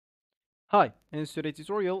Hi, in today's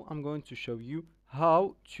tutorial, I'm going to show you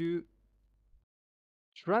how to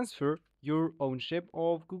transfer your ownership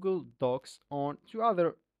of Google Docs on to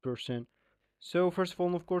other person. So first of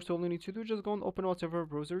all, of course, all you need to do just go and open whatever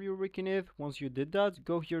browser you're working with. Once you did that,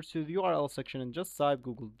 go here to the URL section and just type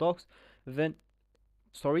Google Docs. Then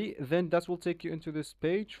that will take you into this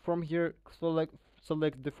page. From here,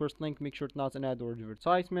 select the first link. Make sure it's not an ad or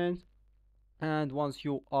advertisement. And once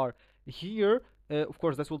you are here, of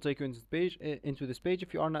course that will take you into this page.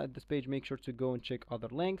 If you are not at this page, make sure to go and check other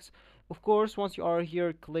links. Of course, once you are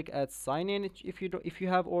here, click at sign in. If you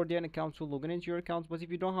have already an account, to log in into your account. But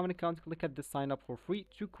if you don't have an account, click at the sign up for free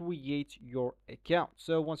to create your account.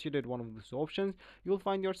 So once you did one of these options, you'll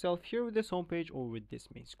find yourself here with this homepage or with this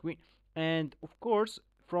main screen. And of course,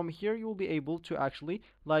 from here you'll be able to actually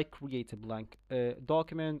like create a blank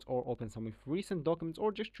document or open some of recent documents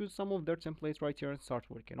or just choose some of their templates right here and start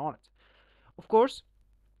working on it. Of course,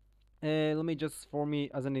 let me just, for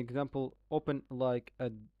me as an example, open like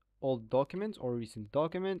a old document or recent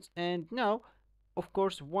documents. And now, of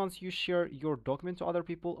course, once you share your document to other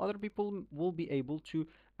people will be able to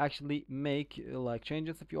actually make like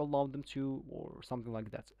changes if you allow them to or something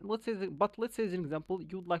like that. Let's say as an example,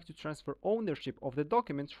 you'd like to transfer ownership of the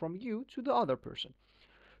documents from you to the other person.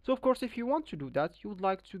 So of course, if you want to do that, you would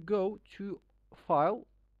like to go to file.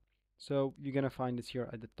 So you're gonna find this here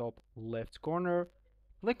at the top left corner.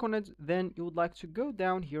 Click on it, then you would like to go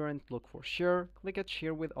down here and look for share. Click at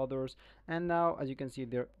share with others. And now, as you can see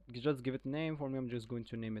there, you just give it a name. For me, I'm just going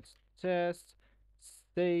to name it test,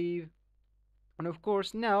 save. And of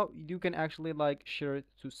course, now you can actually like share it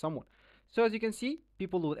to someone. So as you can see,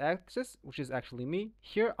 people with access, which is actually me,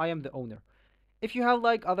 here I am the owner. If you have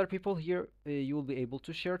like other people here, you will be able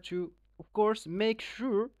to share to. Of course, make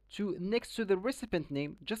sure to next to the recipient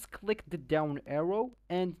name, just click the down arrow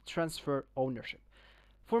and transfer ownership.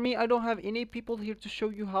 For me, I don't have any people here to show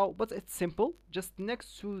you how, but it's simple. Just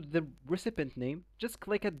next to the recipient name, just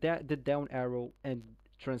click at the down arrow and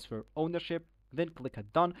transfer ownership. Then click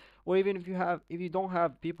at done. Or even if you don't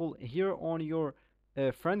have people here on your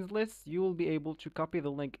friends list, you will be able to copy the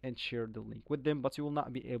link and share the link with them, but you will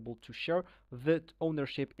not be able to share the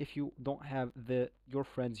ownership if you don't have your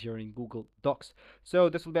friends here in Google Docs. So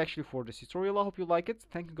this will be actually for this tutorial. I hope you like it.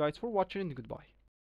 Thank you guys for watching and goodbye.